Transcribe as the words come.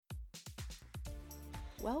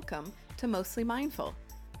Welcome to Mostly Mindful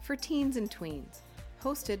for teens and tweens,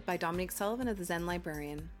 hosted by Dominique Sullivan of the Zen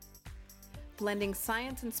Librarian. Blending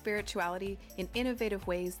science and spirituality in innovative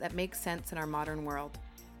ways that make sense in our modern world.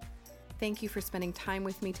 Thank you for spending time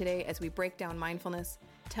with me today as we break down mindfulness,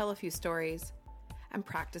 tell a few stories, and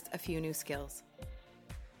practice a few new skills.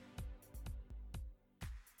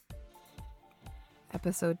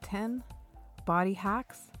 Episode 10, Body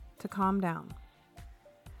Hacks to Calm Down.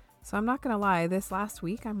 So I'm not going to lie, this last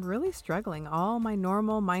week I'm really struggling. All my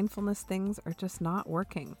normal mindfulness things are just not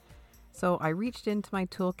working. So I reached into my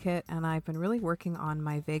toolkit and I've been really working on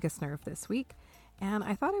my vagus nerve this week. And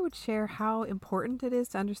I thought I would share how important it is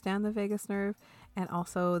to understand the vagus nerve and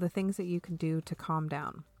also the things that you can do to calm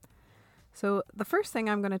down. So the first thing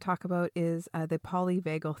I'm going to talk about is the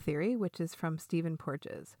polyvagal theory, which is from Stephen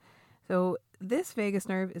Porges. So this vagus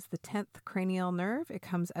nerve is the 10th cranial nerve. It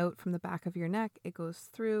comes out from the back of your neck. It goes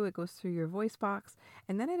through your voice box,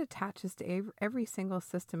 and then it attaches to every single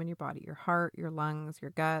system in your body, your heart, your lungs,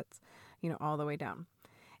 your guts, all the way down.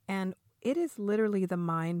 And it is literally the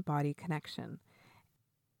mind-body connection.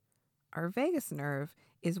 Our vagus nerve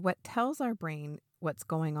is what tells our brain what's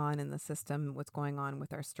going on in the system, what's going on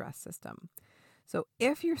with our stress system. So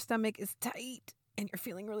if your stomach is tight and you're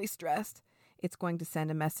feeling really stressed, it's going to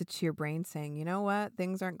send a message to your brain saying, you know what,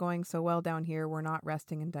 things aren't going so well down here. We're not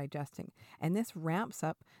resting and digesting. And this ramps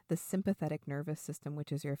up the sympathetic nervous system,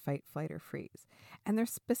 which is your fight, flight, or freeze. And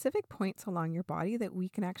there's specific points along your body that we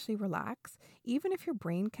can actually relax. Even if your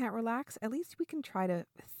brain can't relax, at least we can try to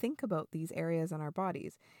think about these areas in our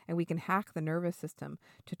bodies. And we can hack the nervous system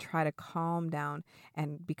to try to calm down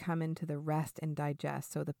and become into the rest and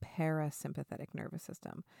digest. So the parasympathetic nervous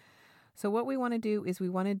system. So what we want to do is we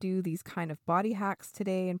want to do these kind of body hacks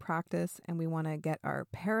today in practice, and we want to get our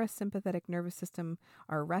parasympathetic nervous system,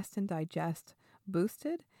 our rest and digest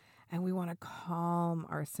boosted, and we want to calm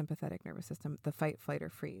our sympathetic nervous system, the fight, flight, or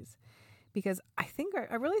freeze. Because I think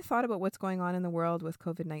I really thought about what's going on in the world with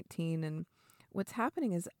COVID-19, and what's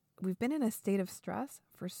happening is we've been in a state of stress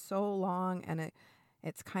for so long, and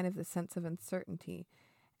it's kind of the sense of uncertainty.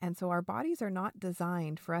 And so our bodies are not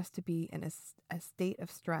designed for us to be in a state of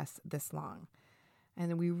stress this long.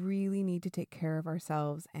 And we really need to take care of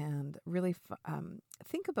ourselves and really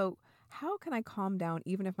think about how can I calm down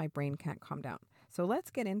even if my brain can't calm down. So let's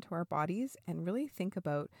get into our bodies and really think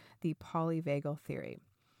about the polyvagal theory.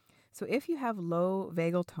 So if you have low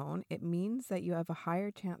vagal tone, it means that you have a higher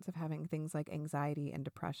chance of having things like anxiety and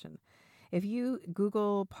depression. If you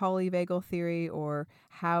Google polyvagal theory or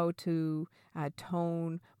how to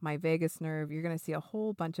tone my vagus nerve, you're going to see a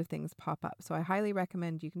whole bunch of things pop up. So I highly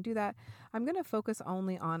recommend you can do that. I'm going to focus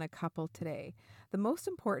only on a couple today. The most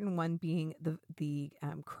important one being the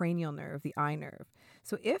cranial nerve, the eye nerve.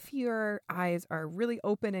 So if your eyes are really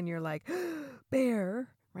open and you're like, bear,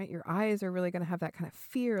 right? Your eyes are really going to have that kind of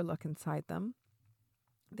fear look inside them.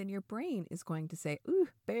 Then your brain is going to say, ooh,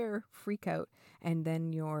 bear, freak out. And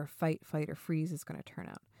then your fight, flight, or freeze is going to turn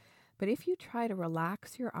out. But if you try to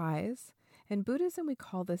relax your eyes, in Buddhism, we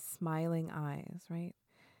call this smiling eyes, right?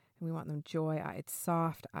 And we want them joy-eyed,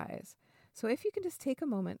 soft eyes. So if you can just take a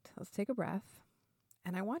moment, let's take a breath.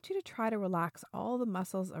 And I want you to try to relax all the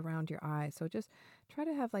muscles around your eyes. So just try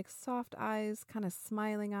to have like soft eyes, kind of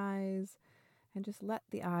smiling eyes, and just let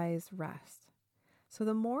the eyes rest. So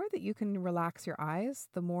the more that you can relax your eyes,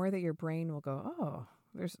 the more that your brain will go, oh,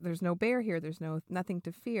 there's no bear here. There's nothing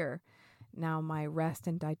to fear. Now my rest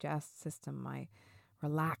and digest system, my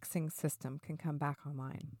relaxing system can come back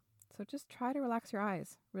online. So just try to relax your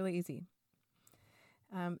eyes. Really easy.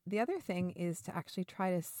 The other thing is to actually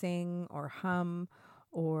try to sing or hum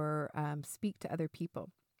or speak to other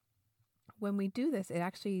people. When we do this, it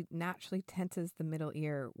actually naturally tenses the middle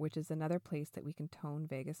ear, which is another place that we can tone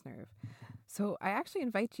vagus nerve. So I actually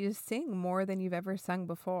invite you to sing more than you've ever sung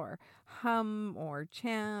before. Hum or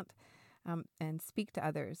chant and speak to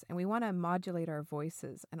others. And we want to modulate our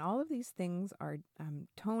voices. And all of these things are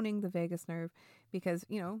toning the vagus nerve because,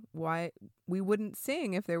 why we wouldn't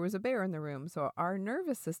sing if there was a bear in the room. So our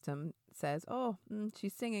nervous system says, oh,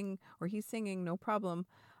 she's singing or he's singing, no problem.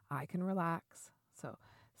 I can relax. So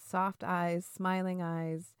soft eyes, smiling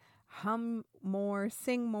eyes, hum more,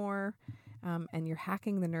 sing more, and you're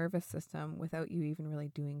hacking the nervous system without you even really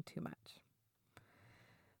doing too much.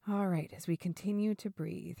 All right, as we continue to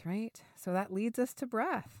breathe, right? So that leads us to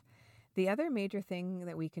breath. The other major thing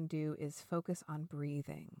that we can do is focus on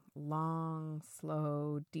breathing. Long,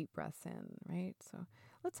 slow, deep breaths in, right? So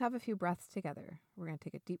let's have a few breaths together. We're going to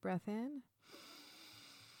take a deep breath in.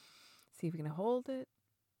 See if we can hold it.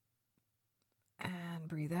 And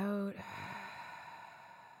breathe out.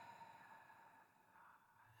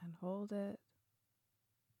 And hold it.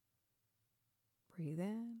 Breathe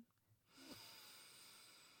in.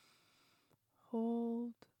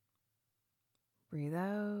 Hold. Breathe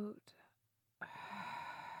out.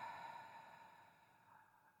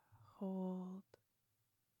 Hold.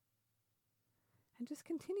 And just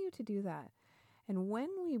continue to do that. And when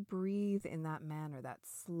we breathe in that manner, that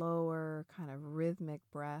slower kind of rhythmic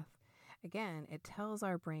breath, again, it tells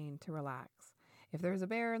our brain to relax. If there's a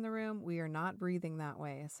bear in the room, we are not breathing that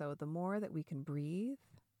way. So the more that we can breathe,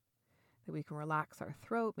 that we can relax our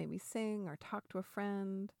throat, maybe sing or talk to a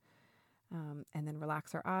friend, and then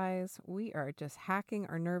relax our eyes, we are just hacking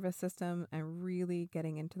our nervous system and really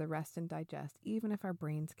getting into the rest and digest, even if our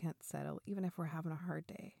brains can't settle, even if we're having a hard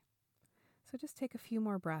day. So just take a few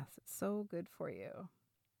more breaths. It's so good for you.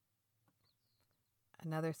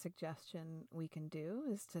 Another suggestion we can do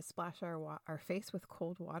is to splash our face with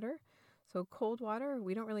cold water. So cold water,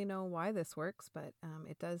 we don't really know why this works, but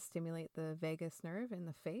it does stimulate the vagus nerve in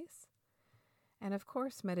the face. And of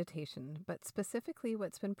course, meditation, but specifically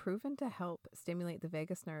what's been proven to help stimulate the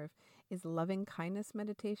vagus nerve is loving kindness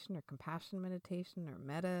meditation or compassion meditation or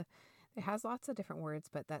metta. It has lots of different words,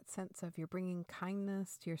 but that sense of you're bringing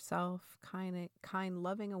kindness to yourself, kind,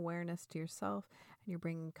 loving awareness to yourself, and you're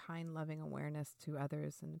bringing kind, loving awareness to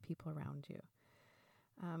others and the people around you.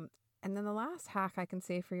 And then the last hack I can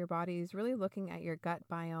say for your body is really looking at your gut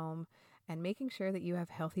biome and making sure that you have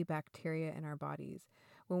healthy bacteria in our bodies.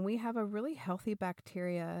 When we have a really healthy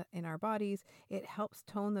bacteria in our bodies, it helps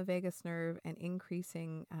tone the vagus nerve and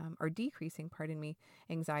decreasing,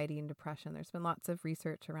 anxiety and depression. There's been lots of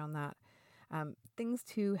research around that. Things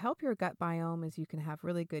to help your gut biome is you can have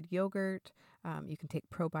really good yogurt, you can take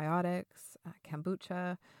probiotics,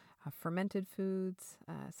 kombucha, fermented foods.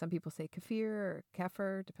 Some people say kefir or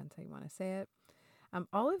kefir, depends how you want to say it.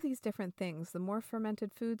 All of these different things, the more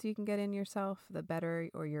fermented foods you can get in yourself, the better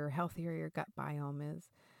or your healthier your gut biome is.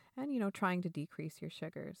 And, trying to decrease your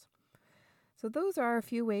sugars. So those are a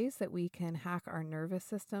few ways that we can hack our nervous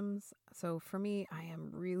systems. So for me, I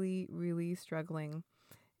am really, really struggling,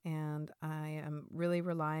 and I am really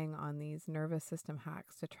relying on these nervous system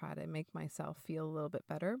hacks to try to make myself feel a little bit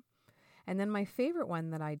better. And then my favorite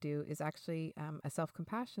one that I do is actually a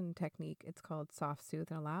self-compassion technique. It's called Soft,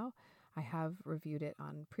 Soothe, and Allow. I have reviewed it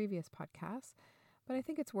on previous podcasts, but I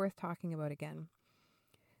think it's worth talking about again.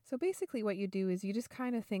 So basically what you do is you just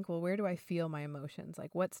kind of think, well, where do I feel my emotions?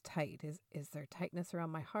 Like what's tight? Is there tightness around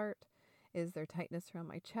my heart? Is there tightness around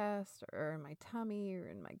my chest or in my tummy or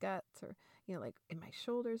in my guts or, like in my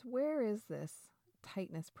shoulders? Where is this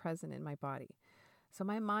tightness present in my body? So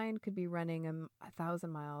my mind could be running 1,000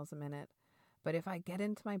 miles a minute. But if I get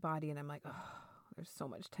into my body and I'm like, oh, there's so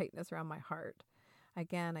much tightness around my heart.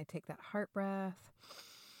 Again, I take that heart breath.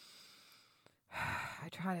 I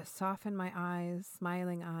try to soften my eyes,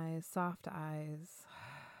 smiling eyes, soft eyes.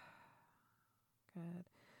 Good.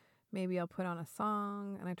 Maybe I'll put on a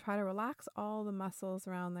song and I try to relax all the muscles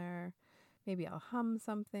around there. Maybe I'll hum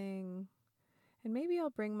something. And maybe I'll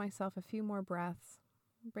bring myself a few more breaths,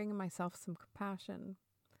 bringing myself some compassion.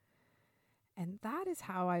 And that is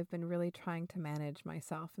how I've been really trying to manage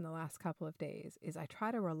myself in the last couple of days, is I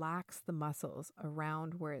try to relax the muscles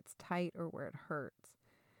around where it's tight or where it hurts.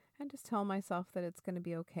 And just tell myself that it's going to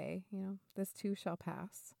be okay. This too shall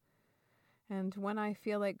pass. And when I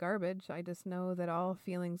feel like garbage, I just know that all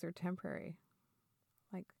feelings are temporary,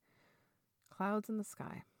 like clouds in the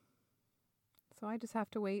sky. So I just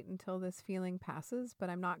have to wait until this feeling passes,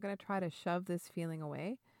 but I'm not going to try to shove this feeling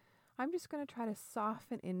away. I'm just going to try to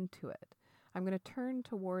soften into it. I'm going to turn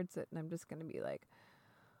towards it and I'm just going to be like,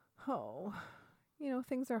 oh,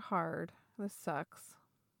 things are hard. This sucks.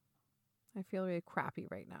 I feel really crappy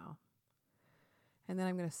right now. And then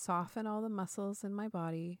I'm going to soften all the muscles in my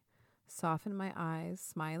body, soften my eyes,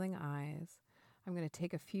 smiling eyes. I'm going to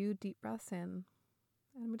take a few deep breaths in,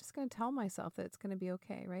 and I'm just going to tell myself that it's going to be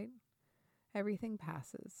okay, right? Everything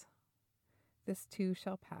passes. This too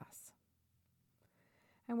shall pass.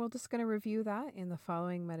 And we're just going to review that in the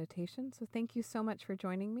following meditation. So thank you so much for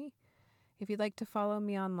joining me. If you'd like to follow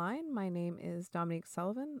me online, my name is Dominique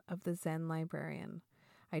Sullivan of the Zen Librarian.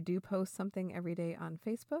 I do post something every day on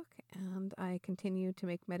Facebook, and I continue to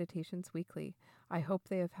make meditations weekly. I hope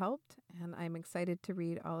they have helped, and I'm excited to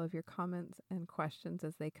read all of your comments and questions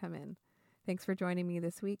as they come in. Thanks for joining me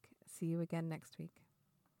this week. See you again next week.